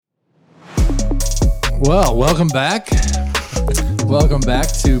Well, welcome back. Welcome back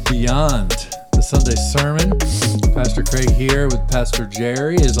to Beyond the Sunday Sermon. Pastor Craig here with Pastor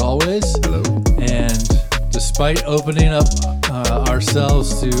Jerry, as always. Hello. And despite opening up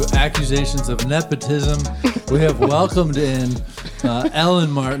ourselves to accusations of nepotism, we have welcomed in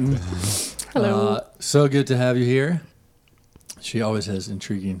Ellen Martin. Hello. So good to have you here. She always has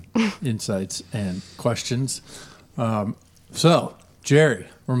intriguing insights and questions. So, Jerry,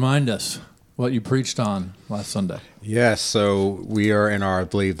 remind us what you preached on last Sunday. Yes, so we are in our, I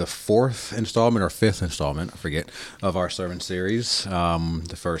believe, the fourth installment or fifth installment, I forget, of our sermon series.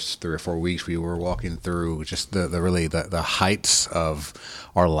 The first 3 or 4 weeks we were walking through just the heights of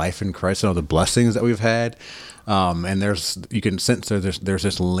our life in Christ and all the blessings that we've had. And you can sense there's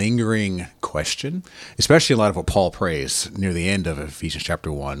this lingering question, especially a lot of what Paul prays near the end of Ephesians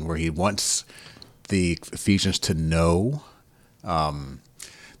chapter 1, where he wants the Ephesians to know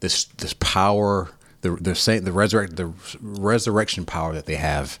this power, the resurrection power that they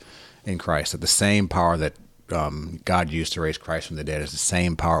have in Christ, that the same power that God used to raise Christ from the dead is the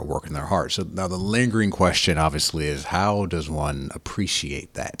same power at work in their hearts. So now the lingering question, obviously, is how does one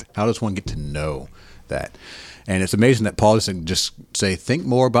appreciate that? How does one get to know that? And it's amazing that Paul doesn't just say, think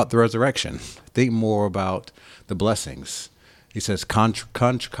more about the resurrection, think more about the blessings. He says,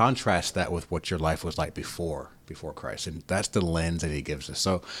 contrast that with what your life was like before Christ. And that's the lens that he gives us.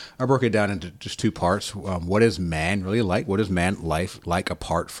 So I broke it down into just 2 parts. What is man really like? What is man life like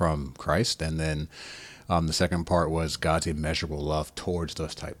apart from Christ? And then the second part was God's immeasurable love towards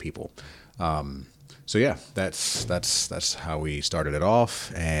those type people. So yeah, that's how we started it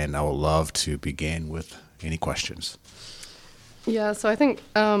off. And I would love to begin with any questions. Yeah, so I think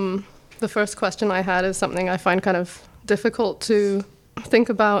the first question I had is something I find kind of difficult to think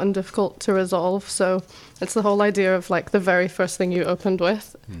about and difficult to resolve. So it's the whole idea of like the very first thing you opened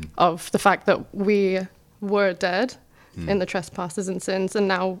with, of the fact that we were dead in the trespasses and sins and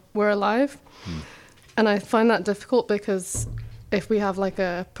now we're alive. And I find that difficult because if we have like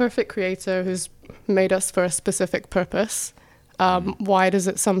a perfect creator who's made us for a specific purpose, why does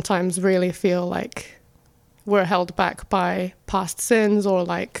it sometimes really feel like we're held back by past sins or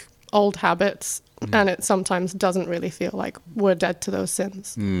like old habits? And it sometimes doesn't really feel like we're dead to those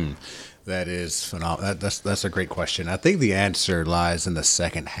sins. That is phenomenal. That's a great question. I think the answer lies in the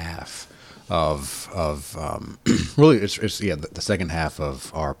second half of really it's the second half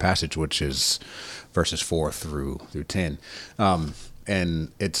of our passage, which is verses 4 through 10.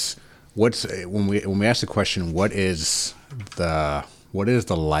 And it's when we ask the question, what is the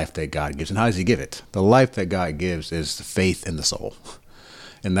life that God gives, and how does He give it? The life that God gives is faith in the soul.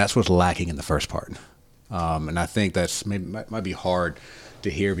 And that's what's lacking in the first part. And I think that's might be hard to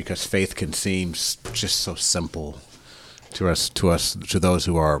hear because faith can seem just so simple to us, to those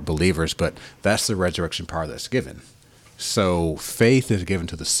who are believers. But that's the resurrection power that's given. So faith is given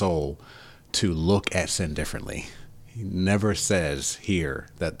to the soul to look at sin differently. He never says here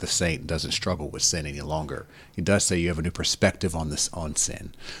that the saint doesn't struggle with sin any longer. He does say you have a new perspective on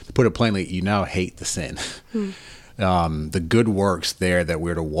sin. To put it plainly, you now hate the sin. The good works there that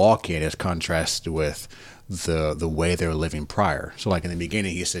we're to walk in is contrasted with the way they were living prior. So like in the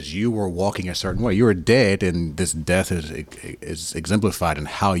beginning, he says, you were walking a certain way. You were dead, and this death is exemplified in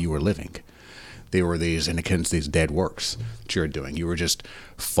how you were living. They were these dead works that you were doing. You were just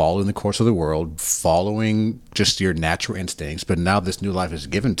following the course of the world, following just your natural instincts. But now this new life is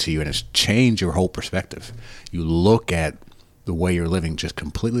given to you, and it's changed your whole perspective. You look at the way you're living just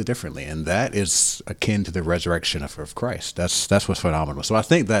completely differently, and that is akin to the resurrection of Christ. That's what's phenomenal. So I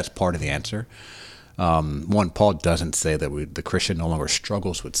think that's part of the answer. One, Paul doesn't say that the Christian no longer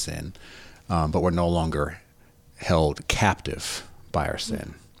struggles with sin, but we're no longer held captive by our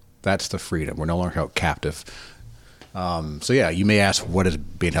sin. That's the freedom. We're no longer held captive. So yeah, you may ask, what does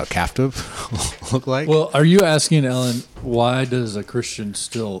being held captive look like? Well, are you asking, Ellen, why does a Christian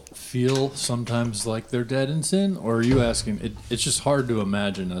still feel sometimes like they're dead in sin? Or are you asking, it's just hard to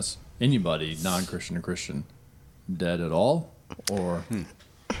imagine us, anybody, non-Christian or Christian, dead at all? Or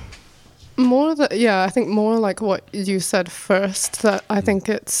I think more like what you said first, that I think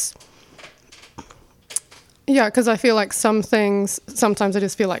it's, because I feel like some things, sometimes I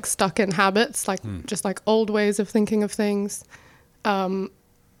just feel like stuck in habits, like just like old ways of thinking of things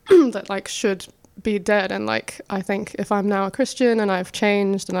that like should be dead. And like, I think if I'm now a Christian and I've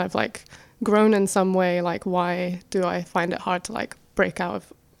changed and I've like grown in some way, like why do I find it hard to like break out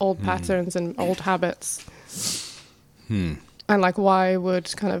of old patterns and old habits? And like, why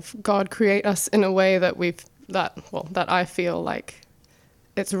would kind of God create us in a way that that I feel like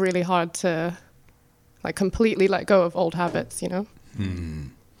it's really hard to like completely let go of old habits, you know?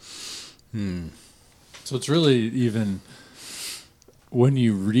 So it's really even when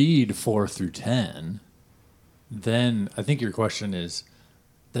you read 4 through 10, then I think your question is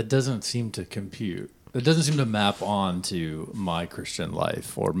that doesn't seem to compute. That doesn't seem to map on to my Christian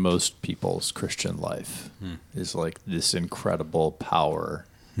life or most people's Christian life. Is like this incredible power.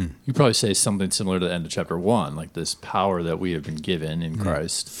 You probably say something similar to the end of chapter 1, like this power that we have been given in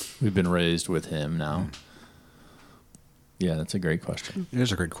Christ. We've been raised with him now. Yeah, that's a great question. It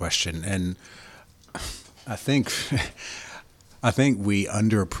is a great question. And I think we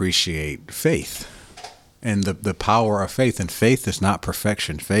underappreciate faith and the power of faith. And faith is not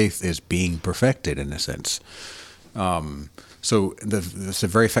perfection. Faith is being perfected in a sense. So it's the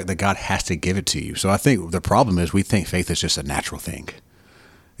very fact that God has to give it to you. So I think the problem is we think faith is just a natural thing.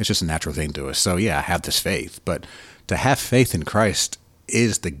 It's just a natural thing to us. So yeah, I have this faith, but to have faith in Christ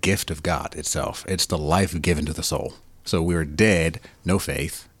is the gift of God itself. It's the life given to the soul. So we were dead, no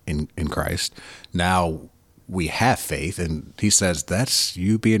faith in Christ. Now we have faith, and he says that's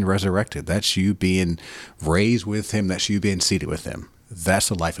you being resurrected. That's you being raised with him. That's you being seated with him. That's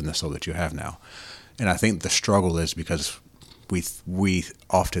the life in the soul that you have now. And I think the struggle is because we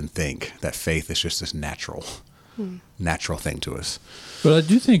often think that faith is just this natural thing to us. But I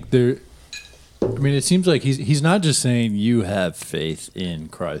do think it seems like he's not just saying you have faith in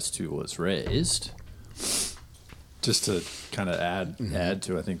Christ who was raised. Just to kind of add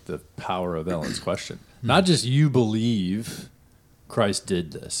to, I think, the power of Ellen's question. Not just you believe Christ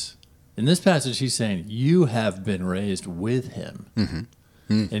did this. In this passage, he's saying you have been raised with him.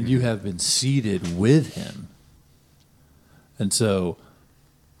 And you have been seated with him. And so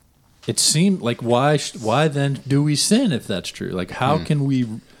it seemed like why then do we sin if that's true? Like how can we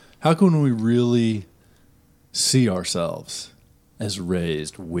really see ourselves as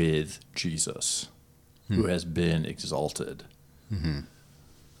raised with Jesus, who has been exalted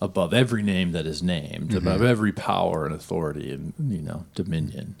above every name that is named, above every power and authority and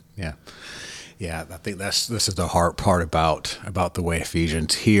dominion. Yeah. Yeah, I think this is the hard part about the way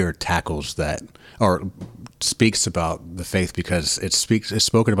Ephesians here tackles that or speaks about the faith, because it's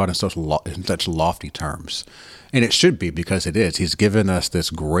spoken about in such lofty terms, and it should be, because it is. He's given us this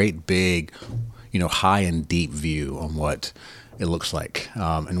great big, high and deep view on what it looks like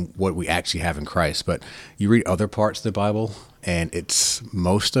and what we actually have in Christ. But you read other parts of the Bible, and it's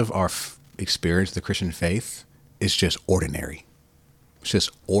most of our experience, the Christian faith, is just ordinary. It's just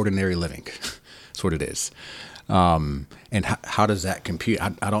ordinary living. That's what it is. And how does that compute?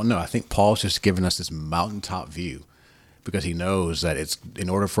 I don't know. I think Paul's just giving us this mountaintop view, because he knows that it's in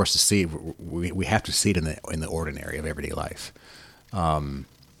order for us to see, we have to see it in the ordinary of everyday life. And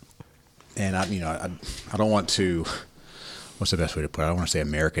I don't want to. What's the best way to put it? I don't want to say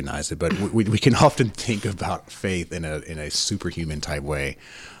Americanize it, but we can often think about faith in a superhuman type way,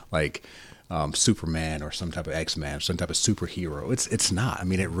 like Superman or some type of X-Man, some type of superhero. It's not. I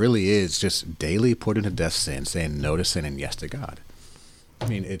mean, it really is just daily putting to death sin, saying no to sin and yes to God. I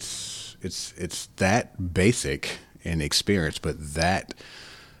mean, it's that basic in experience, but that,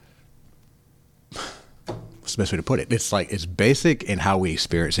 what's the best way to put it? It's like it's basic in how we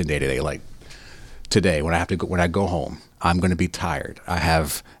experience in day to day. Like today, when I go home, I'm going to be tired. I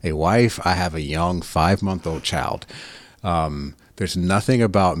have a wife. I have a young 5-month-old child. There's nothing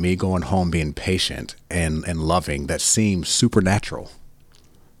about me going home being patient and loving that seems supernatural.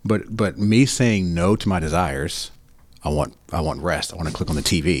 But me saying no to my desires, I want rest. I want to click on the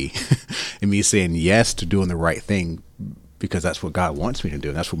TV. And me saying yes to doing the right thing because that's what God wants me to do.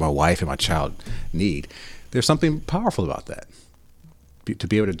 And that's what my wife and my child need. There's something powerful about that, to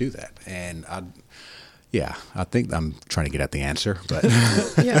be able to do that. And I think I'm trying to get at the answer, but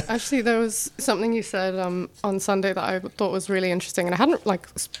yeah, actually, there was something you said on Sunday that I thought was really interesting, and I hadn't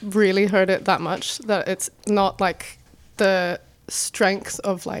really heard it that much. That it's not like the strength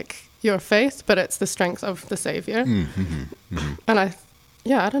of your faith, but it's the strength of the Savior. And I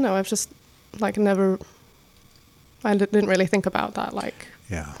don't know. I've just I didn't really think about that.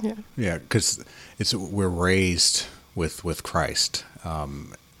 Because we're raised with Christ.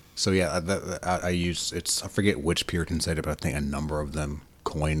 So yeah, I forget which Puritan said it, but I think a number of them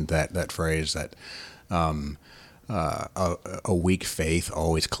coined that phrase that a weak faith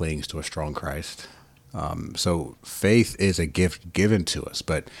always clings to a strong Christ. So faith is a gift given to us,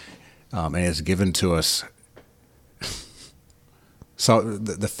 but and it's given to us. So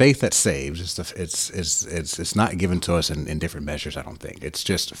the faith that saves it's not given to us in different measures. I don't think it's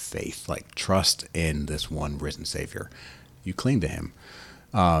just faith, like trust in this one risen Savior. You cling to Him.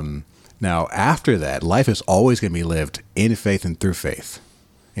 Now, after that, life is always going to be lived in faith and through faith.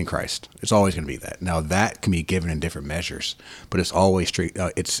 in Christ. It's always going to be that. Now that can be given in different measures, but it's always straight.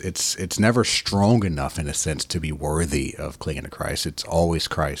 It's never strong enough in a sense to be worthy of clinging to Christ. It's always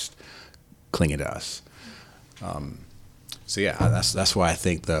Christ clinging to us. So yeah, that's why I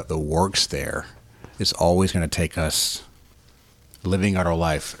think the works there is always going to take us living out our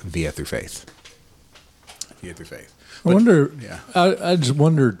life through faith. But, I wonder. Yeah. I just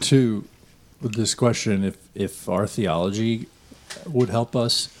wonder too with this question if our theology would help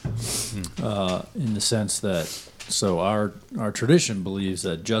us in the sense that so our tradition believes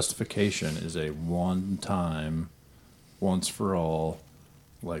that justification is a one-time, once for all,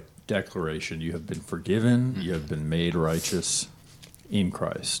 like declaration. You have been forgiven. You have been made righteous in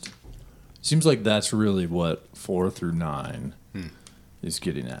Christ. Seems like that's really what 4 through 9 is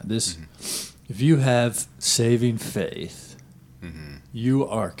getting at. This, if you have saving faith, you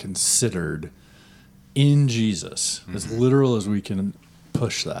are considered in Jesus, as literal as we can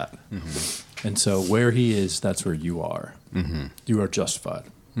push that. And so where he is, that's where you are. You are justified.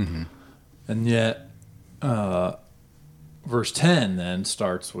 And yet, verse 10 then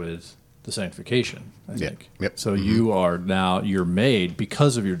starts with the sanctification, I think. Yep. So you are now, you're made,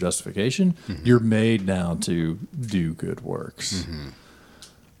 because of your justification, you're made now to do good works.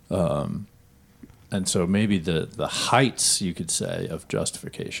 And so maybe the heights, you could say, of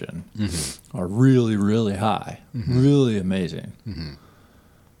justification are really, really high, really amazing.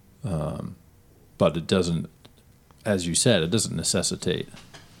 But it doesn't, as you said, it doesn't necessitate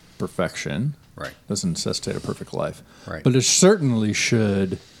perfection. Right. It doesn't necessitate a perfect life. Right. But it certainly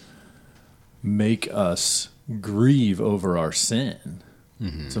should make us grieve over our sin.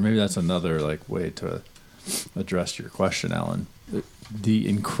 So maybe that's another way to address your question, Alan. The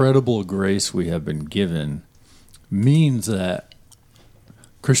incredible grace we have been given means that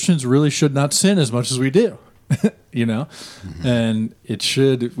Christians really should not sin as much as we do, and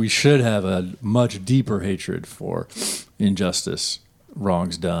we should have a much deeper hatred for injustice,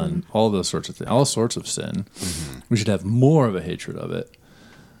 wrongs done, all those sorts of things, all sorts of sin. We should have more of a hatred of it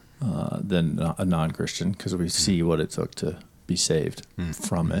than a non-Christian, because we see what it took to be saved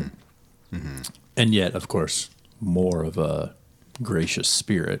from it. And yet, of course, more of a gracious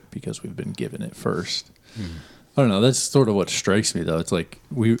spirit because we've been given it first. I don't know. That's sort of what strikes me, though. It's like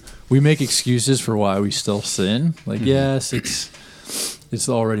we make excuses for why we still sin. Yes, it's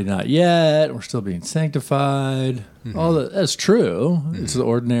already not yet. We're still being sanctified. All that's true. It's the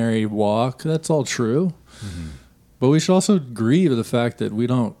ordinary walk. That's all true. But we should also grieve the fact that we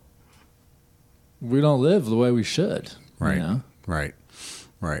don't live the way we should. Right.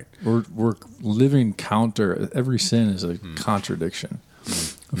 Right. We're living counter. Every sin is a contradiction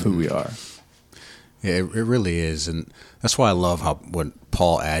of who we are. Yeah, it really is, and that's why I love what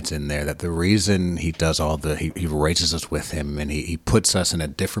Paul adds in there, that the reason he does he raises us with him, and he puts us in a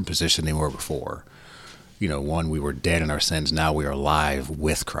different position than we were before. One, we were dead in our sins, now we are alive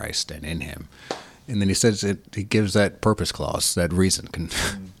with Christ and in him. And then he says he gives that purpose clause, that reason,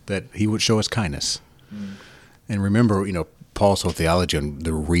 that he would show us kindness. And remember, Paul's whole theology on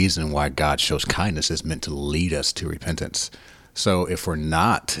the reason why God shows kindness is meant to lead us to repentance. So if we're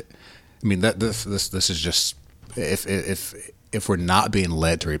not, this is just if we're not being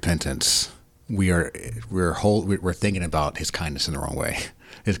led to repentance, we're thinking about his kindness in the wrong way.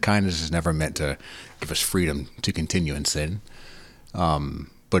 His kindness is never meant to give us freedom to continue in sin,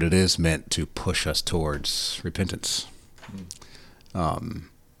 but it is meant to push us towards repentance.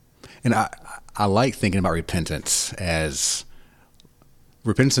 And I like thinking about repentance as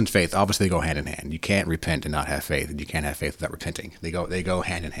repentance and faith. Obviously, they go hand in hand. You can't repent and not have faith, and you can't have faith without repenting. They go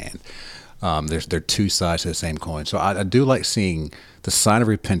hand in hand. They're two sides to the same coin. So I do like seeing the sign of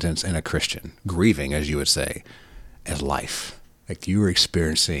repentance in a Christian, grieving, as you would say, as life. Like you are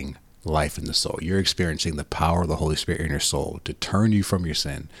experiencing life in the soul. You're experiencing the power of the Holy Spirit in your soul to turn you from your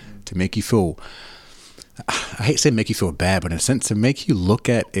sin, to make you feel, I hate saying make you feel bad, but in a sense to make you look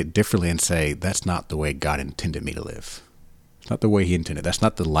at it differently and say, that's not the way God intended me to live. It's not the way he intended. That's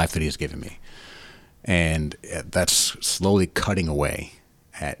not the life that he has given me. And that's slowly cutting away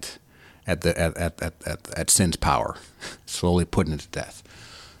at sin's power, slowly putting it to death.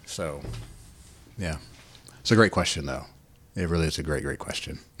 So, yeah. It's a great question, though. It really is a great, great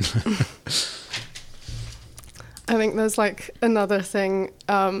question. I think there's another thing.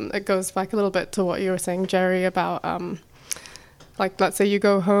 It goes back a little bit to what you were saying, Jerry, about let's say you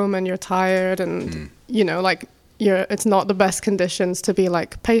go home and you're tired and it's not the best conditions to be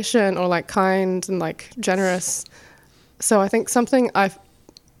patient or kind and generous. So I think something I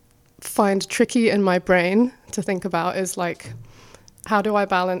find tricky in my brain to think about is how do I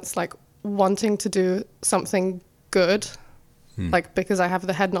balance wanting to do something good Like, because I have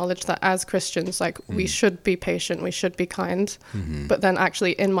the head knowledge that as Christians, like, we should be patient, we should be kind, but then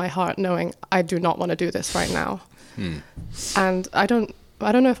actually in my heart knowing I do not want to do this right now. And I don't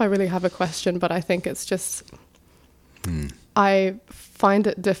know if I really have a question, but I think it's just, I find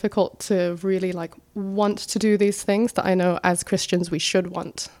it difficult to really like want to do these things that I know as Christians we should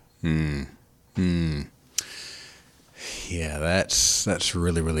want. Yeah, that's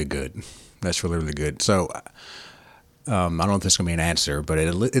really, really good. That's really, really good. So I don't know if this is going to be an answer, but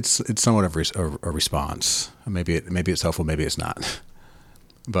it's somewhat of a response. Maybe it's helpful, maybe it's not.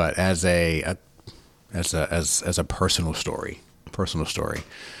 But as a personal story,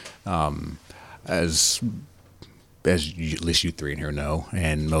 as at least you three in here know,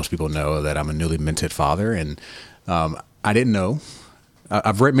 and most people know that I'm a newly minted father, and I didn't know.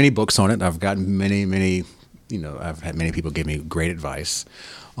 I've read many books on it. I've gotten many. I've had many people give me great advice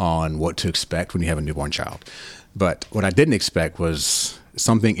on what to expect when you have a newborn child. But what I didn't expect was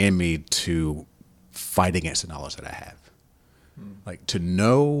something in me to fight against the knowledge that I have. Like, to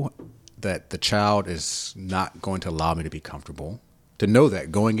know that the child is not going to allow me to be comfortable, to know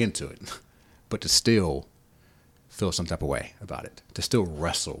that going into it, but to still feel some type of way about it, to still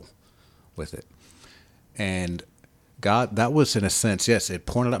wrestle with it. And God, that was, in a sense, yes, it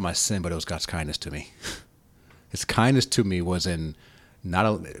pointed out my sin, but it was God's kindness to me. His kindness to me was in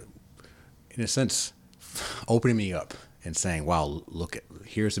a sense, opening me up and saying, wow,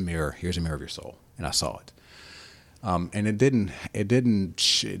 here's a mirror of your soul. And I saw it. And it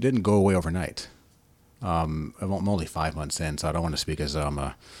didn't go away overnight. I'm only 5 months in, so I don't want to speak as though I'm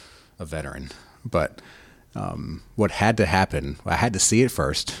a veteran. But what had to happen, I had to see it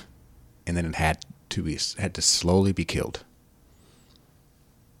first, and then it had to slowly be killed.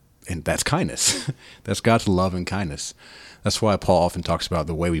 And that's kindness. That's God's love and kindness. That's why Paul often talks about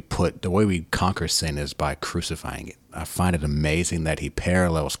the way we conquer sin is by crucifying it. I find it amazing that he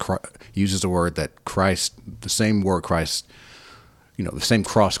uses the word that Christ, the same word Christ, the same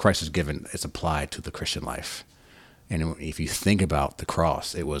cross Christ has given is applied to the Christian life. And if you think about the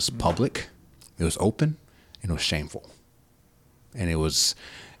cross, it was public, it was open, and it was shameful. And it was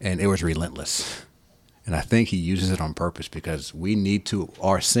relentless. And I think he uses it on purpose because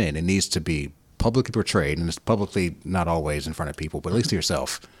our sin, it needs to be publicly portrayed, and it's publicly not always in front of people, but at least to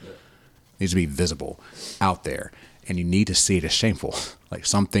yourself. It needs to be visible out there, and you need to see it as shameful, like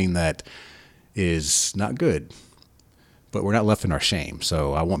something that is not good. But we're not left in our shame.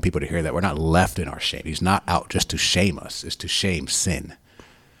 So I want people to hear that we're not left in our shame. He's not out just to shame us. It's to shame sin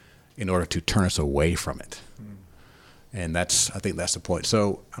in order to turn us away from it. And I think that's the point.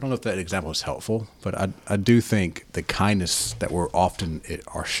 So I don't know if that example is helpful, but I do think the kindness that we're often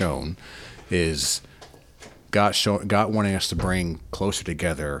are shown is God wanting us to bring closer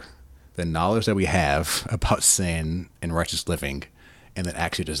together the knowledge that we have about sin and righteous living, and then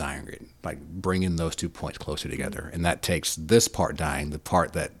actually desiring it, like bringing those 2 points closer together. And that takes this part dying, the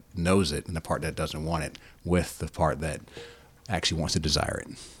part that knows it and the part that doesn't want it, with the part that actually wants to desire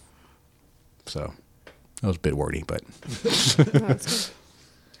it. So that was a bit wordy, but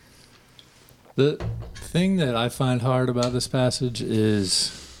the thing that I find hard about this passage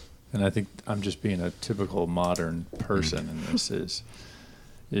is, and I think I'm just being a typical modern person in this,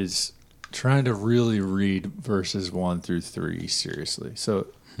 is trying to really read verses 1 through 3 seriously. So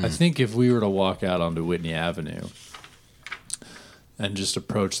I think if we were to walk out onto Whitney Avenue and just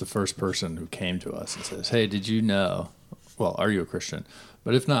approach the first person who came to us and says, hey, did you know, well, are you a Christian?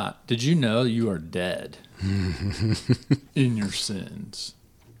 But if not, did you know you are dead in your sins?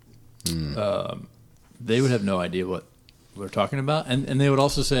 They would have no idea what we're talking about. And they would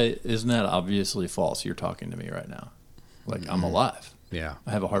also say, isn't that obviously false? You're talking to me right now. Like, I'm alive. Yeah.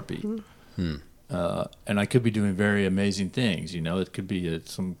 I have a heartbeat. And I could be doing very amazing things. It could be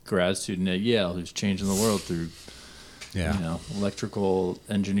some grad student at Yale who's changing the world through, electrical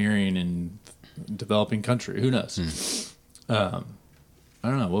engineering in developing country. Who knows? I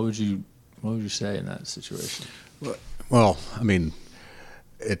don't know. What would you say in that situation? Well, I mean,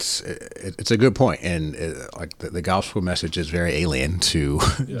 it's a good point, and like the gospel message is very alien to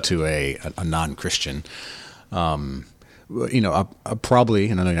a non-Christian. I probably,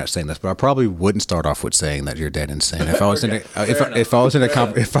 and I know you're not saying this, but I probably wouldn't start off with saying that you're dead in sin. If I was if I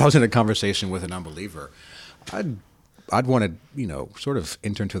was in a conversation with an unbeliever, I'd want to sort of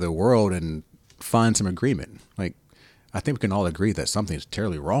enter into their world and find some agreement. Like, I think we can all agree that something's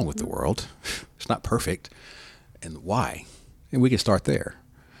terribly wrong with the world. It's not perfect, and why? And we can start there,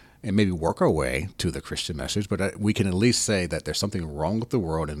 and maybe work our way to the Christian message. But we can at least say that there's something wrong with the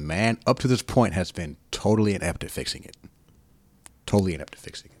world, and man, up to this point, has been totally inept at fixing it. Totally inept at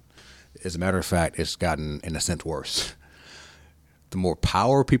fixing it. As a matter of fact, it's gotten, in a sense, worse. the more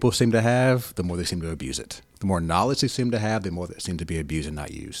power people seem to have, the more they seem to abuse it. The more knowledge they seem to have, the more they seem to be abused and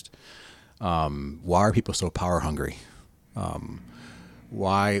not used. Why are people so power hungry?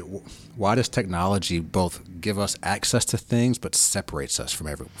 Why does technology both give us access to things but separates us from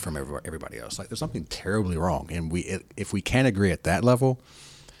everybody else? Like, there's something terribly wrong, and if we can't agree at that level,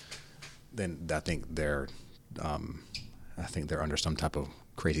 then I think they're under some type of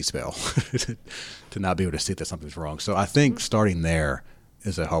crazy spell to not be able to see that something's wrong. So I think starting there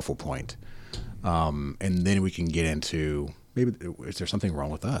is a helpful point, and then we can get into, maybe, is there something wrong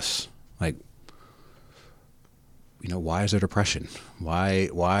with us? Like, why is there depression? Why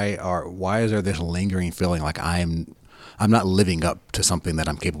is there this lingering feeling like I'm not living up to something that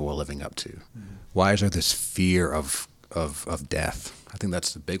I'm capable of living up to? Mm-hmm. Why is there this fear of death? I think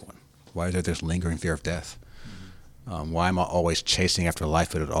that's the big one. Why is there this lingering fear of death? Mm-hmm. Why am I always chasing after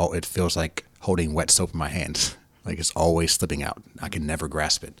life, but it feels like holding wet soap in my hands? Like, it's always slipping out. I can never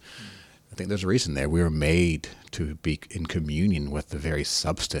grasp it. Mm-hmm. I think there's a reason there. We were made to be in communion with the very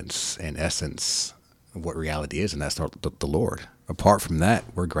substance and essence of what reality is, and that's the Lord. Apart from that,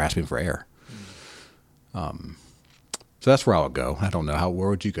 we're grasping for air. Mm-hmm. So that's where I would go. I don't know. Where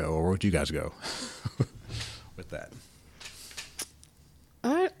would you go, or where would you guys go with that?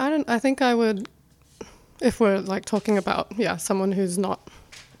 I think I would, if we're like talking about, someone who's not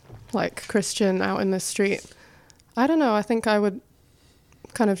like Christian out in the street, I don't know. I think I would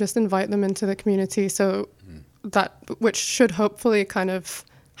kind of just invite them into the community, so that, which should hopefully kind of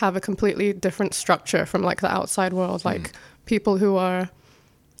have a completely different structure from like the outside world, like people who are,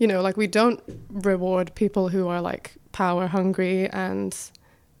 like, we don't reward people who are like power hungry. And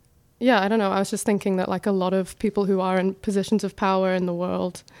I don't know, I was just thinking that like a lot of people who are in positions of power in the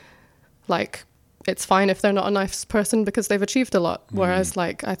world, like, it's fine if they're not a nice person because they've achieved a lot. Whereas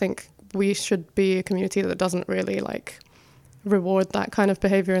like, I think we should be a community that doesn't really like reward that kind of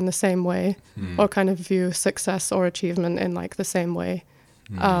behavior in the same way, or kind of view success or achievement in like the same way.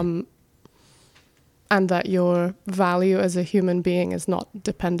 And that your value as a human being is not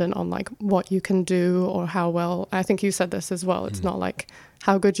dependent on like what you can do or how well, I think you said this as well, it's not like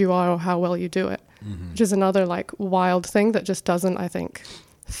how good you are or how well you do it, which is another like wild thing that just doesn't, I think,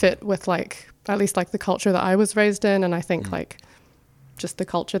 fit with like, at least like the culture that I was raised in, and I think like just the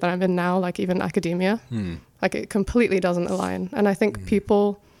culture that I'm in now, like even academia, like it completely doesn't align. And I think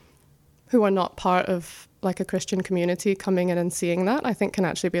people who are not part of like a Christian community coming in and seeing that, I think can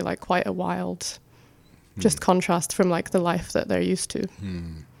actually be like quite a wild just contrast from like the life that they're used to.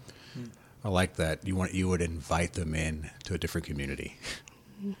 I like that. You would invite them in to a different community.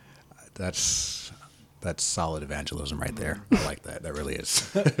 That's solid evangelism right there. I like that. That really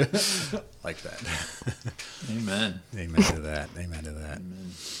is. Like that. Amen. Amen to that. Amen to that.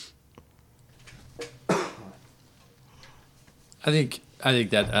 Amen. I think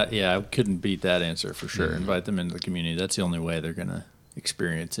that, I couldn't beat that answer for sure. Invite them into the community. That's the only way they're going to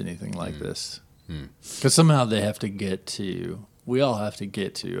experience anything like this. Because somehow they have to we all have to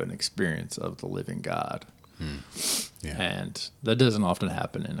get to an experience of the living God. Yeah. And that doesn't often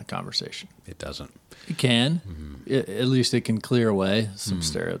happen in a conversation. It doesn't. It can. At least it can clear away some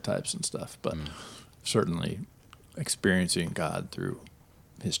stereotypes and stuff. But certainly experiencing God through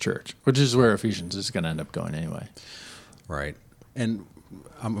his church, which is where Ephesians is going to end up going anyway. Right. And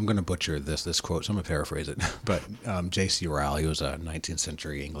I'm going to butcher this quote, so I'm going to paraphrase it. But J.C. Ryle, he was a 19th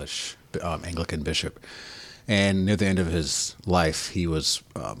century English Anglican bishop. And near the end of his life, he was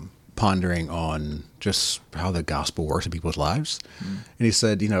pondering on just how the gospel works in people's lives. And he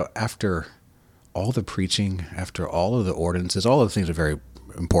said, after all the preaching, after all of the ordinances, all of the things are very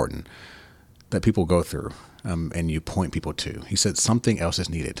important that people go through, and you point people to. He said something else is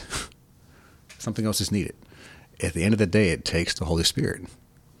needed. Something else is needed. At the end of the day, it takes the Holy Spirit.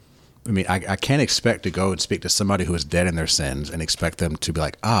 I mean, I can't expect to go and speak to somebody who is dead in their sins and expect them to be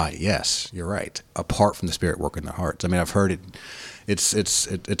like, yes, you're right, apart from the Spirit working in their hearts. I mean, I've heard it. It's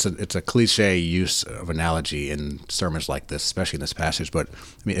a cliche use of analogy in sermons like this, especially in this passage. But I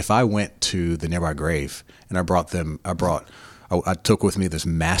mean, if I went to the nearby grave and I took with me this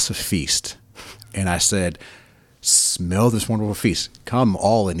massive feast, and I said, "Smell this wonderful feast. Come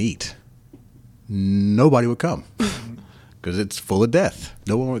all and eat." Nobody would come because it's full of death.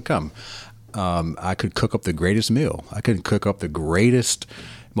 No one would come. I could cook up the greatest meal. I could cook up the greatest,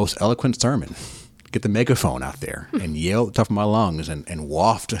 most eloquent sermon. Get the megaphone out there and yell at the top of my lungs and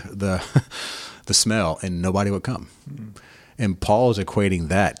waft the smell, and nobody would come. And Paul is equating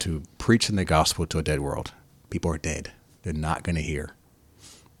that to preaching the gospel to a dead world. People are dead. They're not going to hear.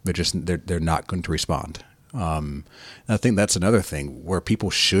 They're not going to respond. And I think that's another thing where people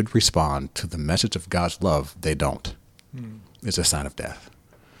should respond to the message of God's love. They don't. is a sign of death.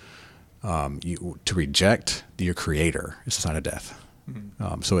 To reject your Creator is a sign of death.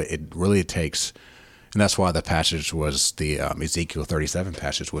 So it really takes, and that's why the passage was the Ezekiel 37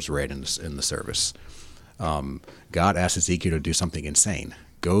 passage was read in the service. God asked Ezekiel to do something insane.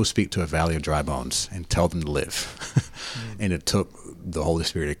 Go speak to a valley of dry bones and tell them to live. And it took the Holy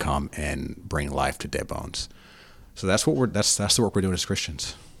Spirit to come and bring life to dead bones. So that's the work we're doing as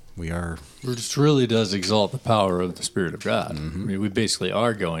Christians. It just really does exalt the power of the Spirit of God. I mean, we basically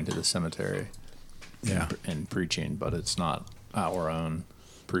are going to the cemetery and preaching, but it's not our own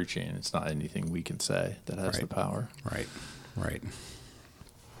preaching. It's not anything we can say that has the power. Right.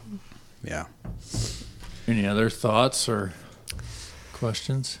 Yeah. Mm-hmm. Any other thoughts or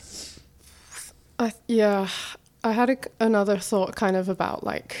questions? I had another thought kind of about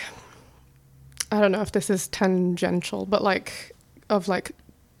like, I don't know if this is tangential, but like of like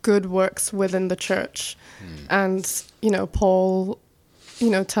good works within the church. And, Paul,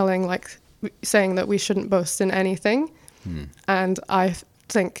 telling like saying that we shouldn't boast in anything. And I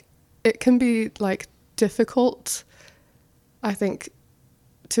think it can be like difficult, I think,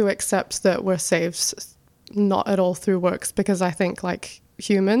 to accept that we're saved not at all through works, because I think like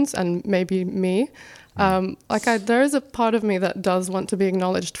humans and maybe me, there is a part of me that does want to be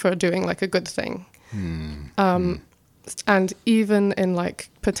acknowledged for doing like a good thing. And even in like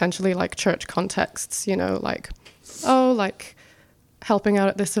potentially like church contexts, like, oh, like helping out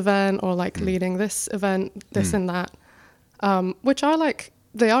at this event or like leading this event, this and that, which are like,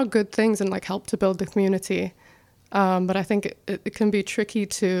 they are good things and like help to build the community. But I think it can be tricky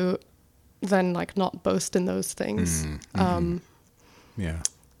to then like not boast in those things. And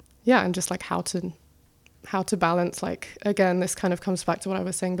just like how to balance, like, again, this kind of comes back to what I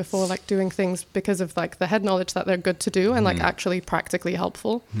was saying before, like doing things because of like the head knowledge that they're good to do and like actually practically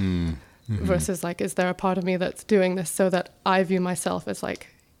helpful versus like, is there a part of me that's doing this so that I view myself as like,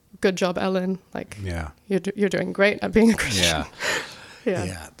 good job, Ellen, like you're doing great at being a Christian.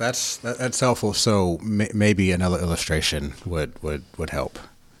 Yeah, that's helpful. So maybe another illustration would help.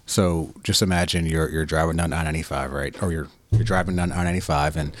 So just imagine you're driving down I-95, right? Or you're driving down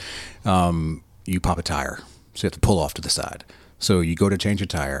I-95 and you pop a tire, so you have to pull off to the side. So you go to change your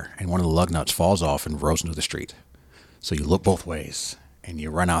tire, and one of the lug nuts falls off and rolls into the street. So you look both ways, and you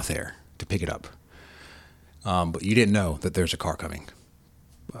run out there to pick it up. But you didn't know that there's a car coming.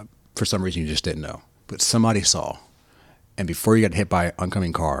 For some reason, you just didn't know. But somebody saw, and before you got hit by an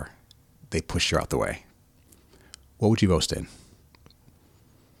oncoming car, they pushed you out the way. What would you boast in?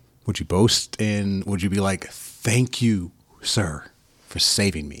 Would you be like, thank you, sir, for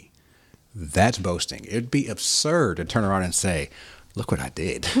saving me? That's boasting. It'd be absurd to turn around and say, look what I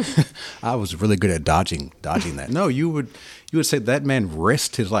did. I was really good at dodging that. No, you would say that man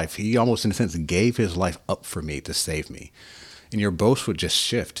risked his life. He almost, in a sense, gave his life up for me to save me. And your boast would just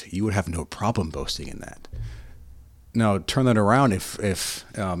shift. You would have no problem boasting in that. Now, turn that around if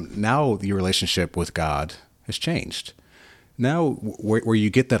now your relationship with God has changed. Now, where you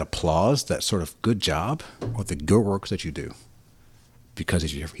get that applause, that sort of good job, or the good works that you do, because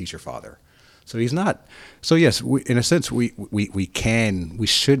he's your father. So he's not. So yes, in a sense, we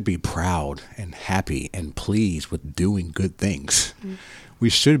should be proud and happy and pleased with doing good things. We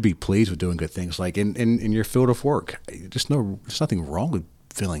should be pleased with doing good things. Like in your field of work, there's nothing wrong with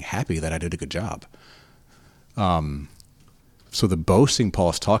feeling happy that I did a good job. So the boasting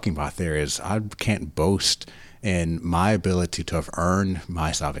Paul's talking about there is, I can't boast in my ability to have earned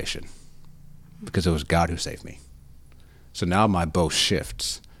my salvation, because it was God who saved me. So now my boast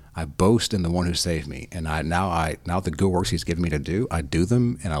shifts. I boast in the one who saved me, and now the good works he's given me to do, I do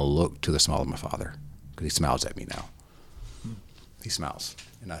them, and I look to the smile of my Father, because he smiles at me now. He smiles,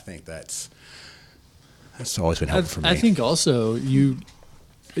 and I think that's always been helpful for me. I think also you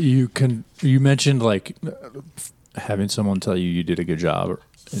mentioned like having someone tell you did a good job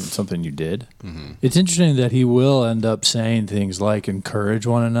in something you did. It's interesting that he will end up saying things like encourage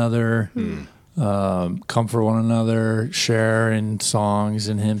one another. Comfort one another, share in songs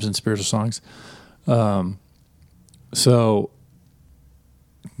and hymns and spiritual songs. So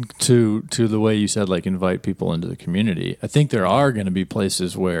to the way you said, like, invite people into the community, I think there are going to be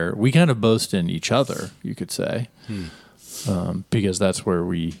places where we kind of boast in each other, you could say, because that's where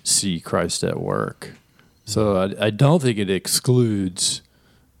we see Christ at work. So I don't think it excludes,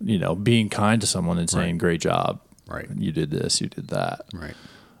 being kind to someone and saying, great job. Right. You did this, you did that. Right.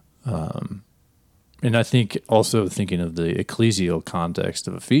 And I think also thinking of the ecclesial context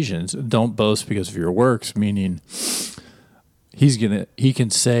of Ephesians, don't boast because of your works, meaning he can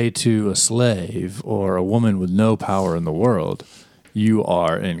say to a slave or a woman with no power in the world, you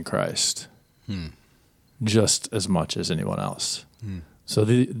are in Christ. just as much as anyone else. So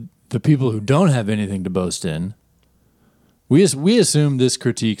the people who don't have anything to boast in, we assume this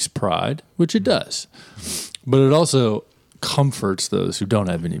critiques pride, which it does, but it also comforts those who don't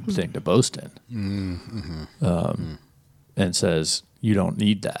have anything to boast in, and says you don't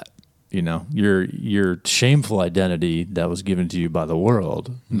need that. You know, your shameful identity that was given to you by the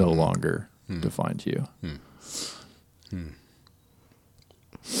world no longer defines you.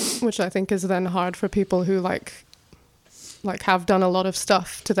 Which I think is then hard for people who like have done a lot of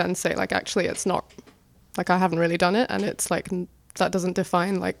stuff to then say like, actually it's not, like I haven't really done it, and it's like that doesn't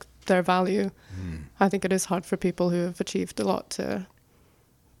define like their value. I think it is hard for people who have achieved a lot to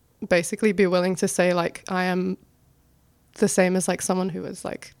basically be willing to say like, I am the same as like someone who has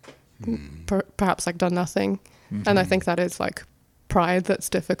like perhaps like done nothing. And I think that is like pride that's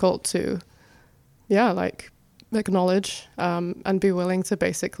difficult to like acknowledge, and be willing to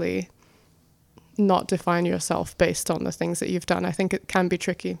basically not define yourself based on the things that you've done. I think it can be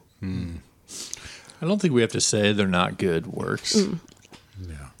tricky. I don't think we have to say they're not good works.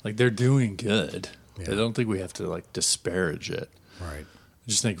 Like they're doing good. I don't think we have to like disparage it. Right. I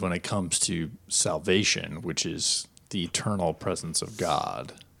just think when it comes to salvation, which is the eternal presence of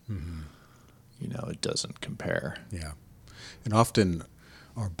God, you know, it doesn't compare. Yeah. And often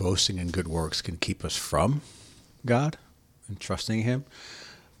our boasting in good works can keep us from God and trusting Him.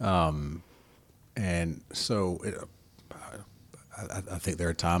 And so I think there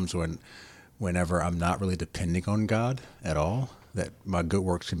are times whenever I'm not really depending on God at all, that my good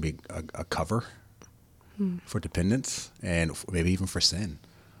works can be a cover for dependence and maybe even for sin.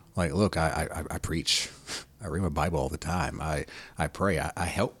 Like, look, I preach, I read my Bible all the time. I pray, I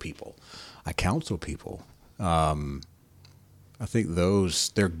help people, I counsel people. I think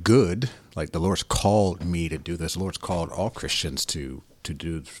they're good. Like the Lord's called me to do this. The Lord's called all Christians to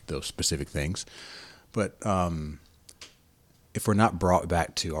do those specific things. But if we're not brought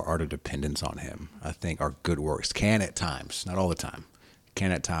back to our art of dependence on Him, I think our good works can at times, not all the time,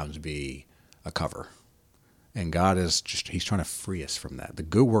 can at times be a cover. And God He's trying to free us from that. The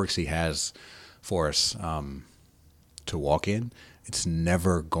good works He has for us to walk in, it's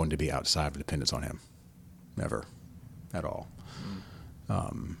never going to be outside of dependence on Him. Never. At all.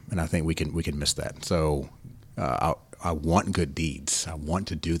 And I think we can miss that. So I want good deeds. I want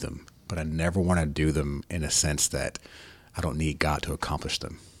to do them, but I never want to do them in a sense that I don't need God to accomplish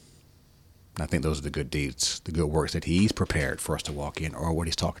them. And I think those are the good deeds, the good works that He's prepared for us to walk in, or what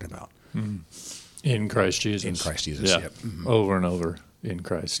He's talking about. In Christ Jesus. In Christ Jesus, yeah. Yep. Over and over in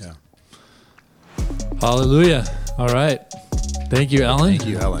Christ. Yeah. Hallelujah. All right. Thank you, Ellen. Thank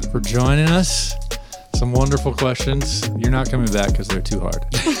you, Ellen. For joining us. Some wonderful questions. You're not coming back because they're too hard.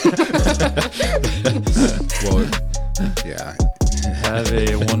 Well, yeah. Have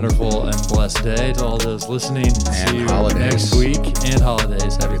a wonderful and blessed day to all those listening. And See you holidays. next week. And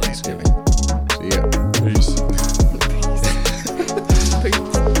holidays. Happy Thanksgiving.